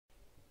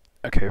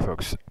Okay,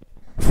 folks,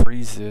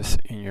 freeze this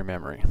in your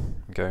memory.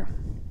 Okay,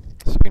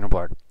 it's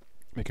Beanoblack.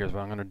 Because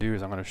what I'm going to do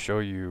is I'm going to show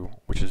you,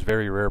 which is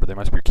very rare, but they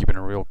must be keeping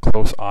a real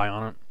close eye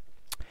on it.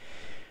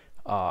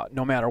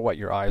 No matter what,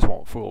 your eyes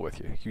won't fool with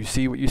you. You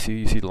see what you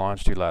see the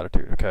longitude,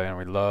 latitude, okay? And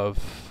we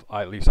love,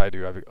 at least I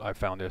do, I've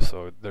found this,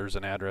 so there's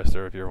an address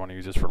there if you ever want to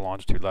use this for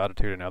longitude,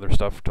 latitude, and other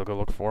stuff to go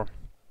look for.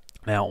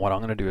 Now, what I'm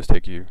going to do is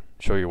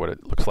show you what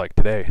it looks like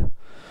today.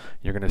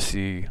 You're going to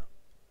see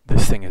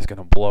this thing is going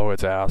to blow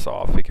its ass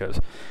off, because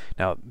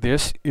now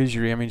this is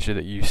your image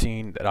that you've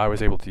seen that I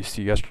was able to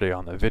see yesterday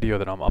on the video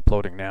that I'm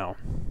uploading now.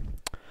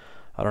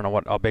 I don't know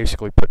what, I'll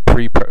basically put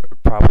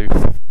probably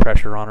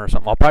pressure on it or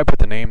something. I'll probably put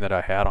the name that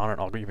I had on it.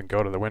 I'll even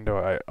go to the window.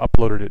 I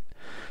uploaded it,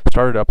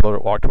 started to upload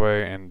it, walked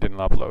away, and didn't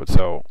upload.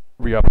 So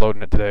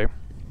re-uploading it today.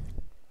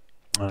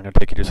 I'm going to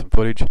take you to some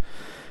footage.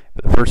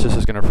 But first, this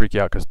is going to freak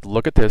you out, because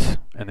look at this,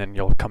 and then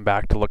you'll come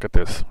back to look at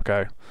this,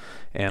 okay?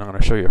 And I'm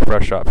going to show you a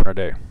fresh shot from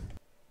today.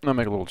 I'll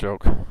make a little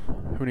joke.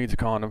 Who needs a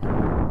condom?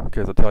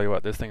 Because I'll tell you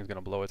what, this thing is going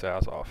to blow its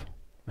ass off.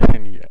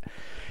 And yeah,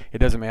 it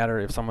doesn't matter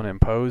if someone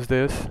imposed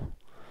this.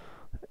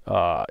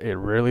 It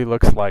really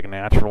looks like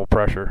natural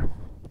pressure,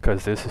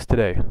 because this is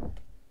today.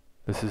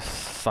 This is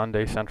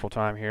Sunday Central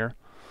Time here,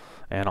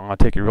 and I'm going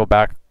to take you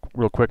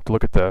real quick to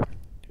look at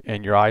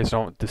and your eyes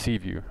don't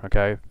deceive you,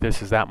 okay?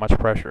 This is that much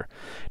pressure.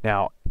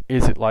 Now,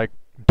 is it like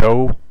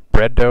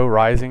bread dough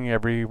rising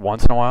every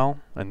once in a while?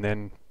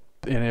 And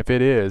if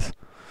it is,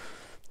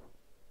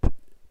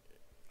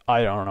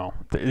 I don't know.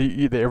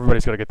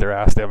 Everybody's got to get their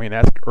ass there. I mean,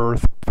 that's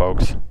Earth,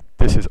 folks.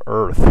 This is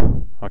Earth,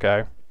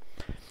 okay?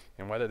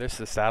 And whether this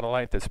is a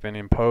satellite that's been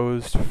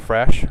imposed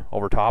fresh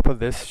over top of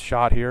this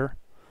shot here,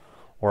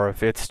 or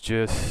if it's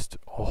just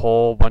a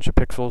whole bunch of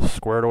pixels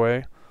squared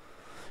away,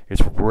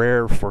 it's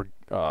rare for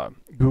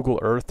Google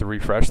Earth to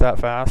refresh that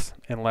fast,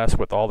 unless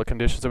with all the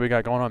conditions that we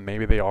got going on,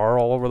 maybe they are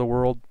all over the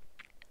world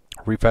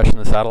refreshing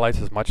the satellites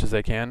as much as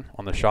they can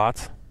on the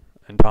shots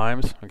and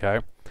times, okay?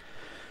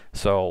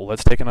 So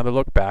let's take another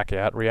look back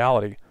at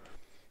reality.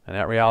 And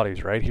that reality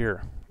is right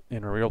here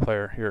in a real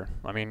player here.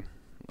 I mean,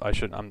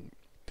 I'm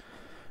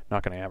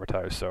not going to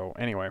advertise, so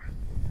anyway,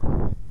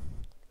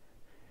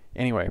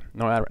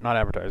 not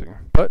advertising,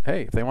 but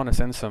hey, if they want to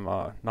send some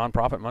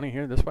non-profit money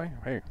here this way,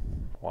 hey,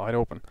 wide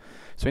open.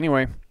 So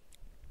anyway,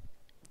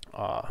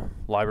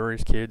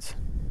 libraries, kids,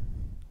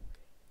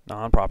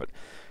 non-profit.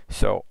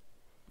 So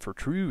for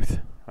truth,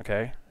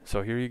 okay,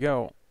 so here you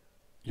go.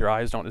 Your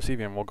eyes don't deceive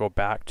you, and we'll go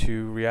back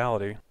to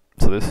reality.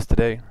 So this is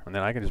today, and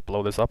then I can just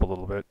blow this up a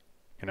little bit,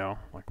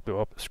 like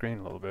blow up the screen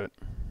a little bit.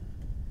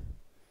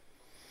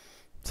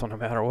 So no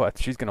matter what,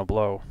 she's going to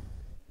blow.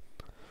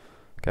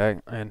 Okay,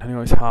 and who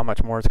knows how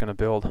much more it's going to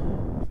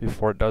build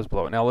before it does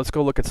blow. Now let's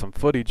go look at some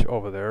footage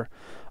over there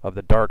of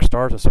the dark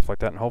stars and stuff like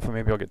that, and hopefully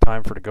maybe I'll get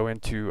time to go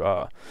into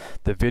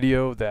the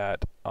video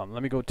that,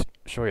 let me go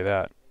show you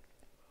that.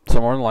 So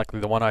more than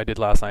likely the one I did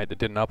last night that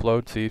didn't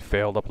upload, see,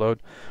 failed upload,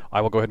 I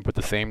will go ahead and put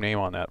the same name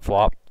on that,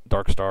 flop,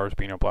 dark stars,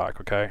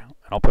 Beanoblack, okay?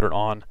 And I'll put it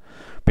on,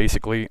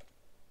 basically,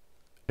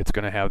 it's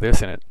going to have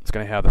this in it. It's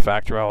going to have the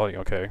factuality,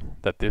 okay,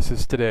 that this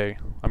is today.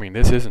 I mean,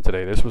 this isn't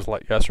today. This was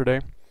like yesterday.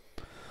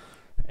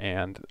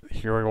 And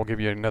here I will give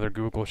you another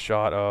Google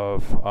shot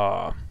of,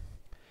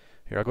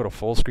 here I'll go to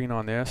full screen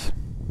on this.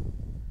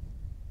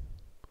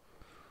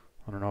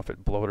 I don't know if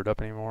it bloated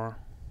up anymore.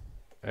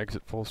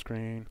 Exit full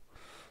screen.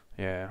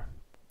 Yeah.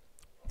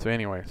 So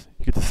anyways,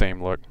 you get the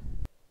same look.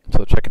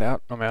 So check it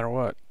out, no matter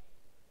what.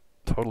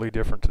 Totally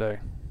different today.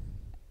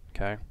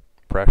 Okay?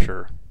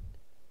 Pressure.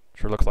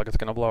 Sure looks like it's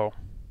going to blow.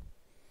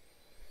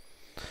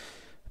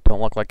 Don't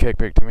look like cake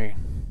bake to me.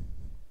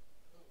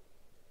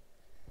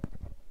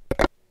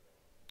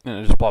 And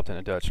it just popped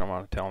into Dutch. I don't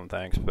want to tell them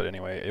thanks, but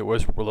anyway, it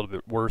was a little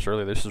bit worse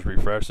earlier. This is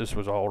refreshed. This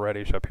was all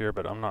reddish up here,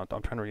 but I'm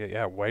trying to read.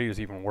 Yeah, white is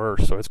even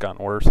worse, so it's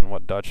gotten worse than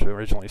what Dutch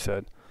originally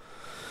said.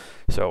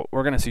 So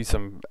we're going to see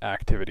some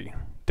activity,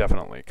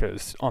 definitely,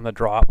 because on the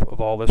drop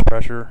of all this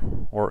pressure,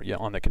 or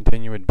on the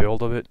continued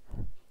build of it,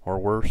 or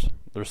worse,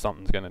 there's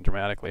something's going to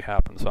dramatically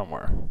happen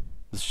somewhere.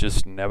 It's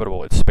just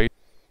inevitable. It's space,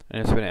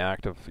 and it's been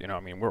active. I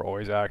mean, we're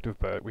always active,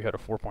 but we had a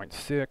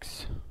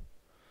 4.6.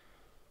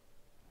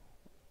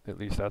 At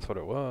least that's what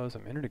it was a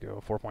minute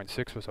ago.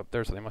 4.6 was up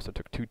there, so they must have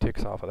took 2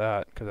 ticks off of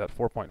that, because that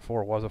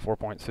 4.4 was a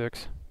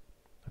 4.6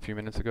 a few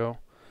minutes ago.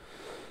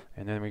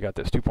 And then we got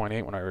this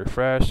 2.8 when I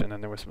refreshed, and then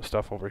there was some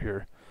stuff over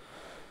here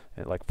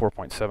at like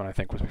 4.7, I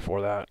think, was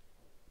before that.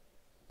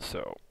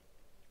 So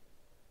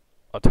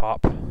a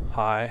top,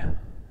 high,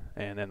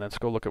 and then let's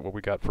go look at what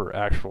we got for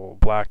actual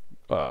black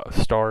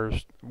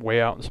stars way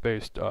out in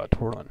space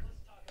twirling.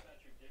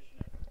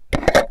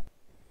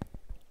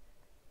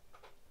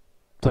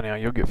 So now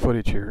you'll get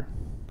footage here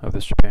of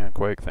this Japan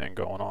quake thing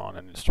going on,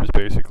 and it's just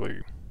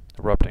basically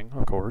erupting,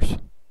 of course.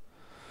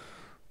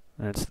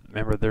 And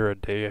remember, they're a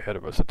day ahead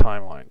of us, a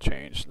timeline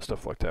change and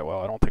stuff like that.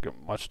 Well, I don't think it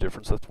much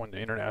difference. That's when the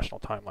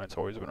international timeline's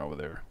always been over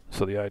there.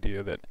 So the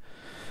idea that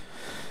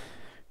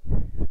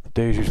the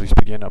days usually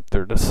begin up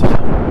there with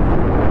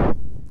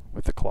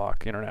the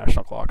clock,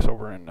 international clocks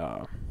over in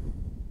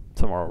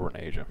somewhere over in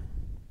Asia.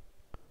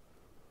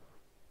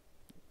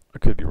 I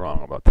could be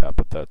wrong about that,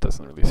 but that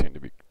doesn't really seem to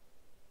be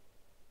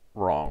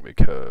wrong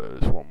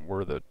because when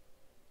we're the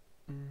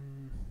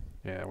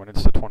yeah, when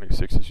it's the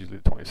 26th, it's usually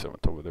the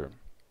 27th over there.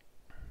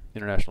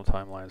 International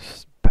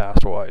timeline's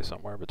past Hawaii,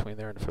 somewhere between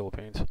there and the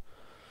Philippines,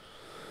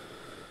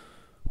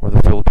 or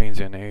the Philippines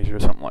and Asia, or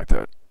something like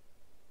that.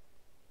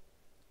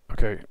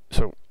 Okay,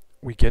 so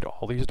we get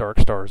all these dark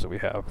stars that we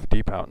have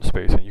deep out in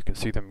space, and you can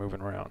see them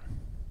moving around.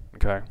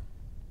 Okay,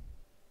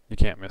 you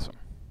can't miss them.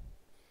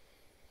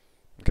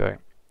 Okay,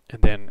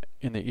 and then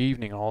in the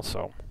evening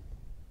also,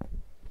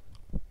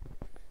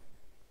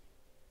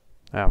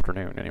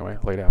 afternoon anyway,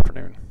 late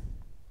afternoon,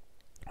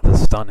 the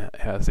sun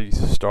has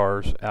these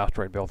stars,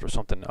 asteroid belt or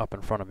something up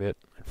in front of it,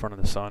 in front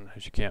of the sun,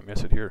 as you can't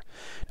miss it here.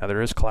 Now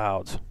there is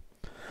clouds,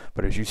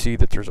 but as you see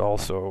that there's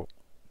also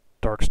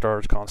dark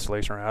stars,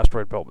 constellation, or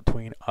asteroid belt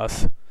between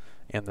us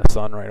and the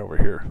sun right over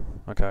here,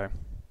 okay?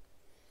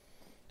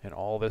 And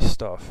all this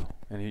stuff,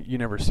 and you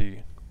never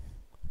see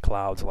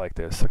clouds like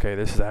this, okay?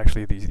 This is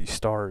actually these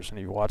stars, and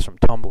you watch them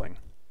tumbling,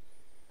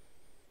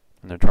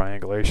 and their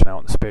triangulation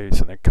out in space,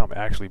 and they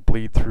actually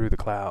bleed through the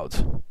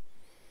clouds.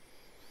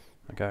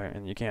 Okay,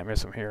 and you can't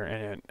miss them here.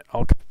 And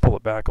I'll pull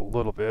it back a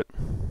little bit.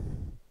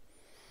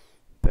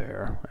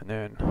 There, and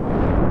then.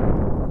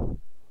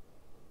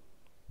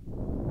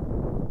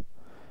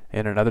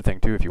 And another thing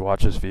too, if you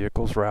watch this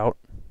vehicle's route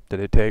that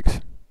it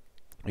takes,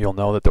 you'll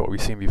know that what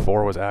we've seen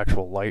before was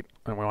actual light.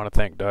 And we want to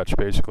thank Dutch,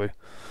 basically.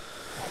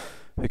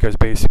 Because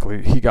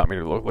basically, he got me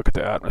to look at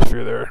the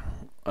atmosphere there.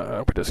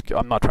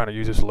 I'm not trying to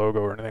use his logo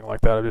or anything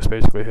like that. I just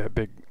basically hit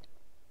big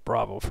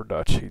bravo for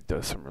Dutch. He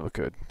does some really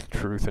good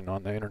truthing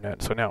on the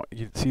internet. So now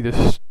you see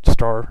this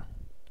star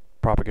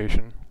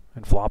propagation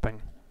and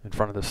flopping in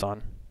front of the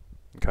sun,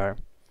 okay?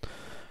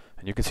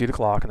 And you can see the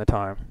clock and the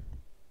time,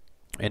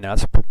 and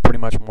that's pretty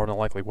much more than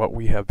likely what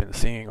we have been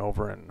seeing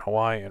over in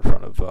Hawaii in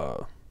front of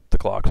the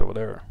clocks over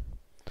there.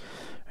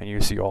 And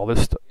you see all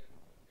this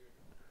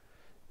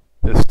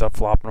stuff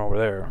flopping over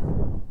there.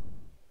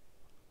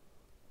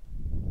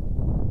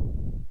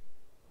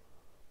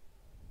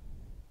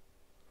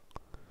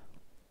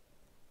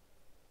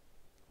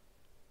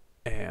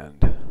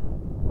 And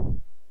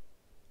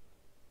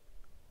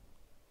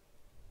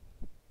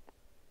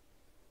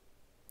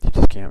you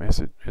just can't miss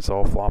it. It's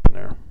all flopping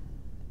there.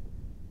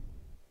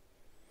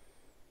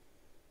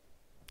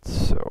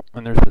 So,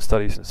 and there's been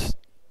studies and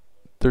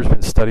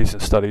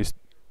studies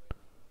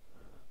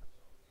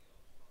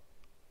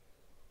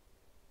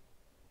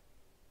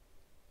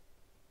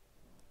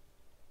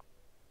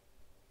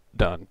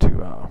done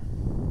to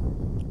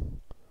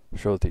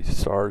show that these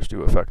stars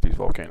do affect these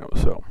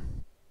volcanoes. So.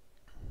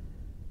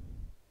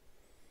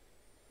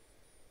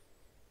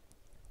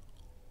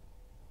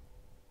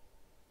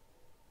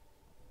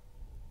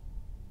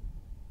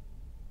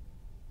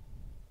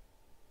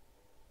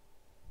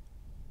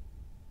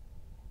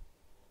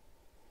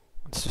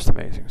 It's just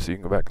amazing. So you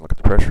can go back and look at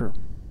the pressure.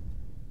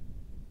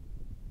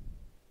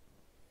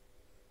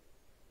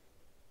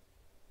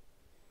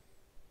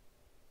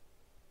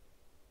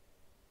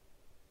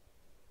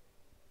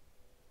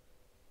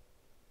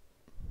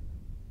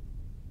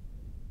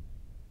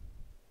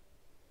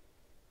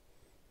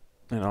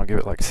 And I'll give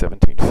it like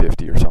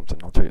 1750 or something.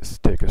 I'll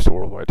just take a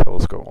worldwide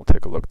telescope and I'll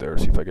take a look there,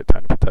 see if I get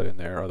time to put that in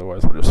there.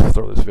 Otherwise, I'll just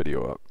throw this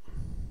video up.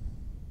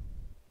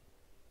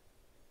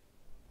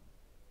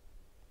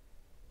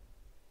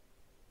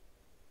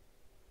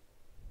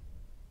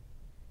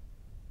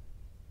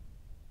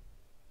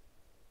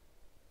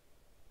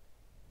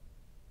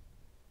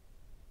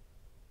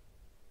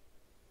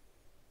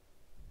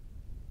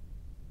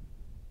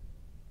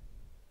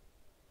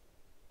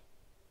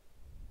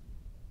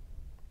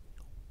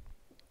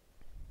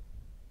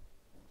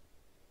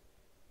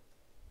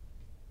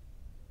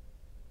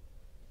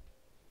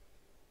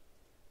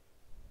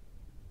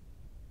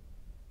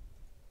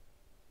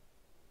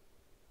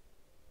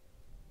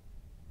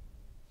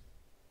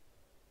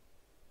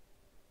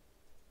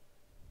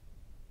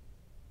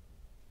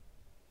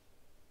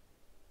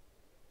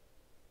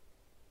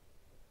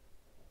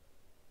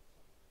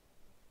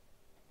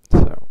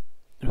 So,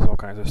 there's all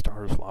kinds of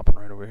stars flopping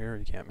right over here.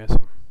 You can't miss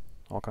them.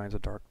 All kinds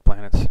of dark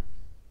planets.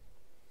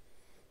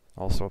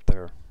 Also up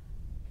there.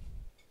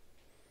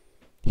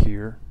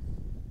 Here.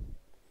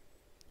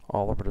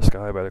 All over the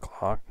sky by the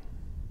clock.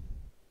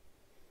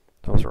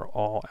 Those are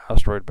all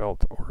asteroid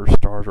belt or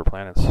stars or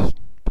planets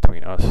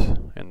between us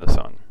and the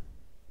sun.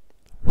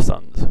 Or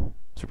suns.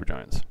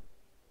 Supergiants.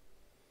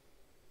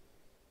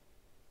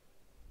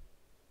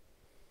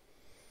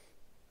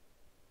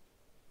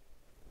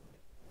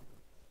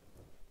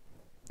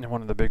 And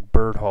one of the big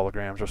bird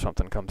holograms or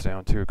something comes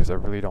down too, because I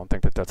really don't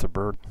think that that's a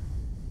bird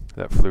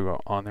that flew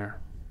on there.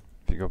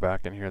 If you go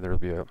back in here, there'll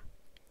be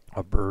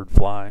a bird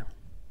fly.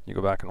 You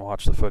go back and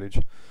watch the footage.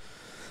 And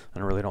I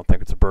really don't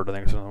think it's a bird. I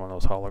think it's one of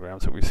those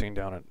holograms that we've seen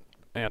down at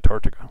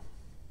Antarctica.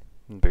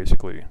 And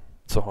basically,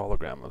 it's a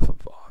hologram of an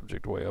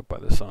object way up by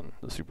the sun,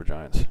 the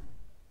supergiants.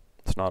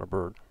 It's not a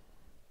bird.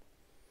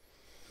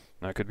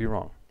 And I could be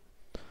wrong.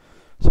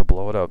 So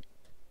blow it up,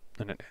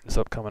 and it ends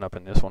up coming up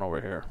in this one over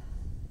here.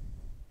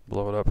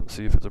 blow it up and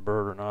see if it's a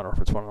bird or not, or if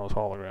it's one of those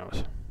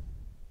holograms.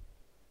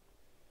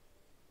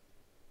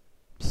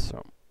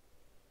 So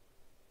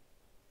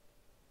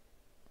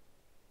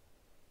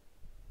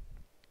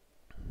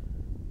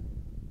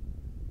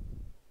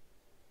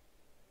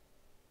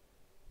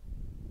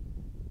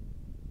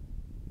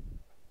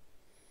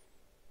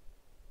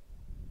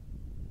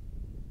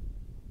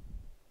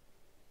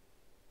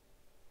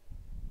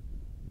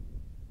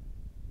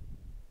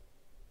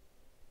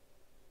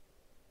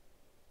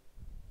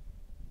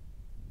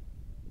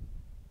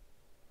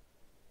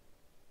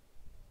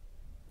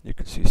you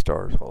can see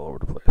stars all over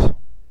the place,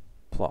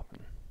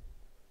 flopping,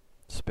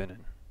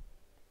 spinning.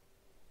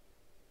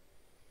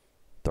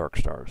 Dark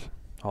stars,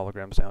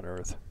 holograms down to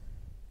Earth.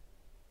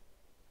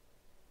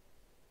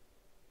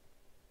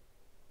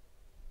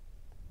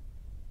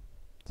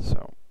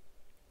 So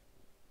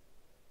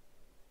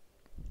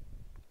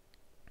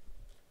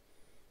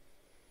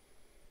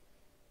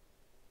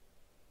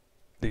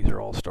these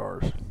are all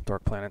stars,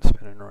 dark planets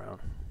spinning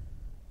around.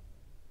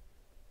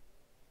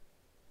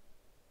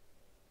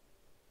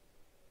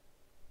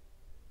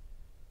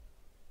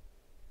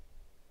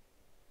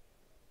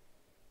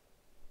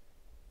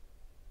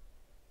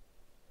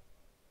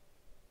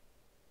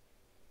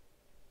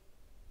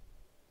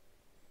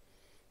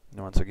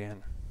 And once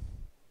again,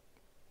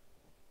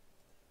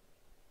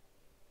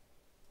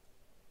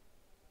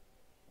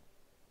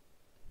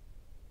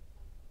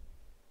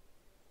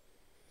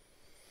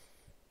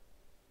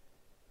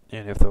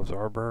 and if those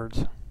are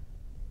birds,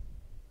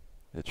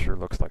 it sure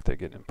looks like they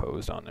get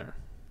imposed on there.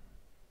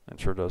 It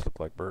sure does look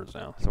like birds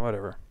now. So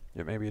whatever.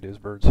 Yeah, maybe it is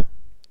birds.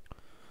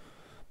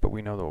 But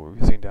we know that what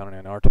we've seen down in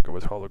Antarctica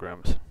was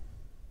holograms.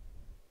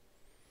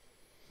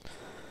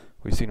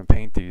 We've seen them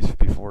paint these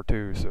before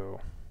too,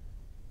 so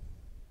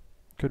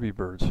could be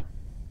birds.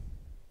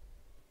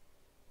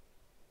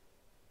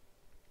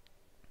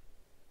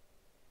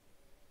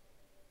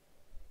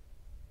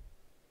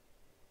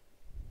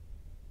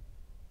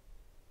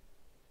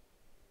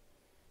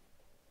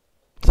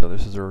 So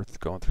this is Earth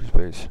going through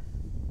space,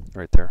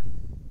 right there.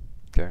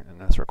 Okay,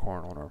 and that's our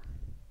coronal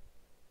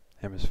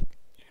hemisphere.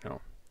 You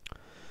know,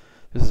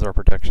 this is our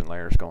protection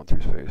layers going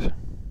through space.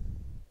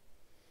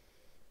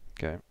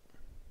 Okay,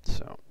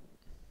 so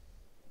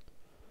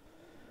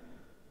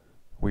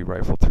we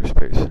rifle through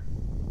space.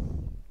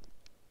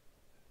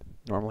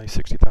 Normally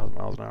 60,000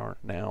 miles an hour,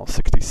 now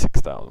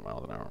 66,000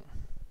 miles an hour.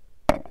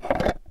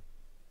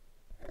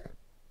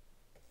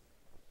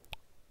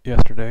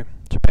 Yesterday,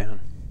 Japan.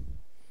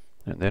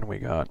 And then we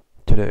got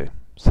today.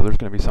 So there's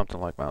going to be something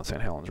like Mount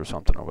St. Helens or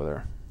something over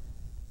there.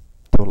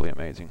 Totally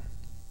amazing.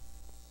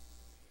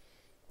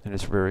 And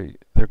it's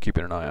they're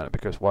keeping an eye on it,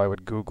 because why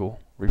would Google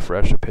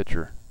refresh a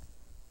picture?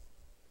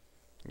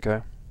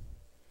 Okay?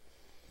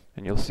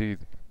 And you'll see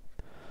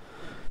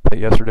that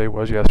yesterday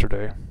was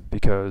yesterday,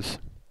 because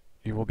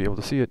you will be able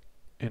to see it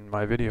in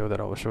my video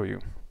that I will show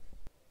you.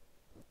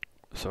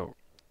 So,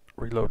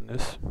 reloading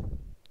this,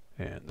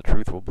 and the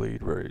truth will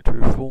bleed very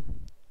truthful,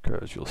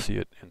 because you'll see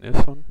it in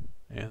this one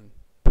and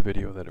the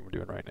video that I'm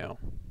doing right now.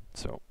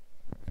 So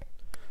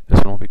this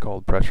one will be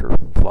called Pressure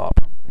Flop.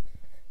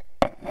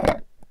 I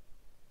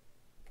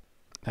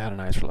had a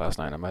nice for last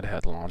night. I might have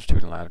had the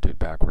longitude and latitude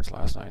backwards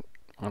last night.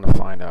 I'm going to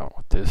find out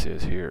what this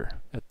is here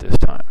at this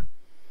time.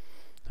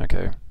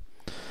 Okay,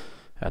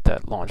 at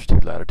that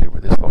longitude latitude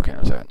where this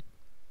volcano is at.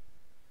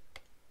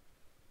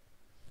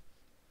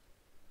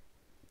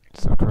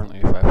 So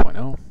currently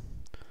 5.0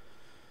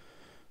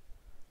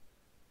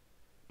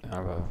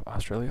 out of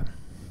Australia,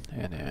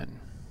 and then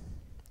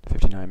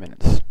 59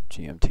 minutes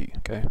GMT,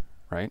 okay,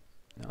 right?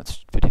 Now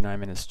it's 59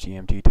 minutes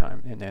GMT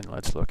time, and then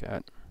let's look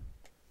at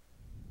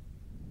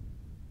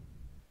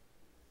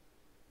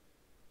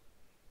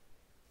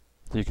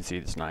so you can see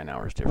this 9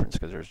 hours difference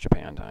because there's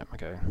Japan time,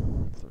 okay?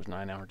 So there's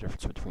 9 hour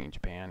difference between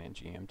Japan and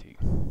GMT,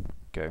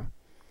 okay?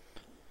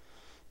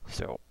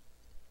 So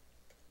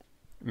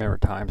remember,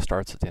 time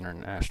starts at the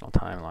international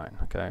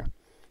timeline, okay?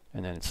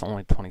 And then it's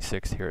only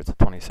 26th here, it's the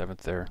 27th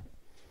there.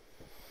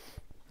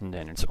 And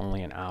then it's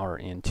only an hour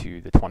into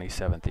the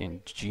 27th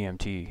in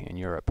GMT in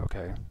Europe,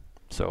 okay?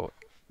 So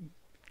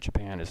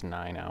Japan is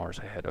 9 hours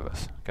ahead of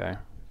us, okay?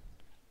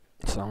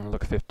 So I'm going to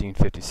look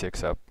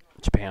 1556 up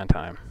Japan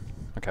time,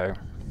 okay?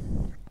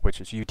 Which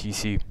is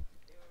UTC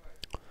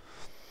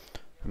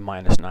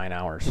minus 9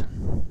 hours.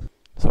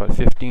 So at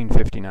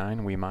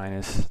 1559 we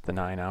minus the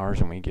 9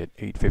 hours and we get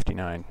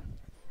 8:59,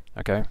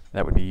 okay?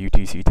 That would be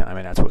UTC time,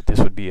 and that's what this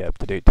would be up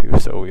to date to.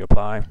 So we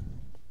apply.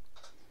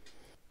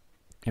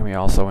 And we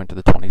also enter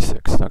the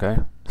 26th,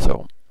 okay?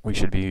 So we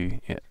should be,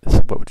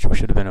 we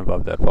should have been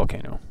above that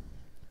volcano.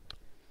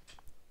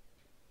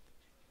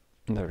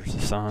 And there's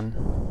the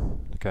sun,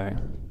 okay?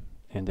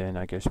 And then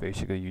I guess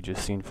basically you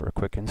just seen for a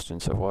quick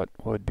instance of what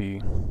would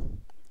be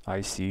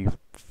IC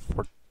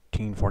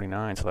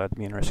 1449, so that'd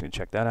be interesting to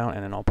check that out.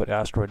 And then I'll put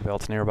asteroid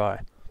belts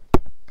nearby.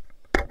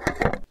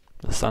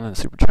 The sun and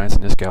the supergiants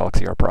in this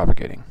galaxy are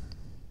propagating.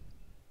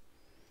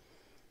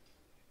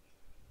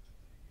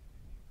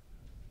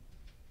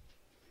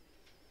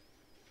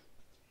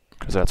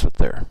 Because that's what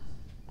they're.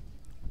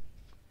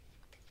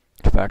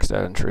 Facts,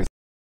 data, and truth.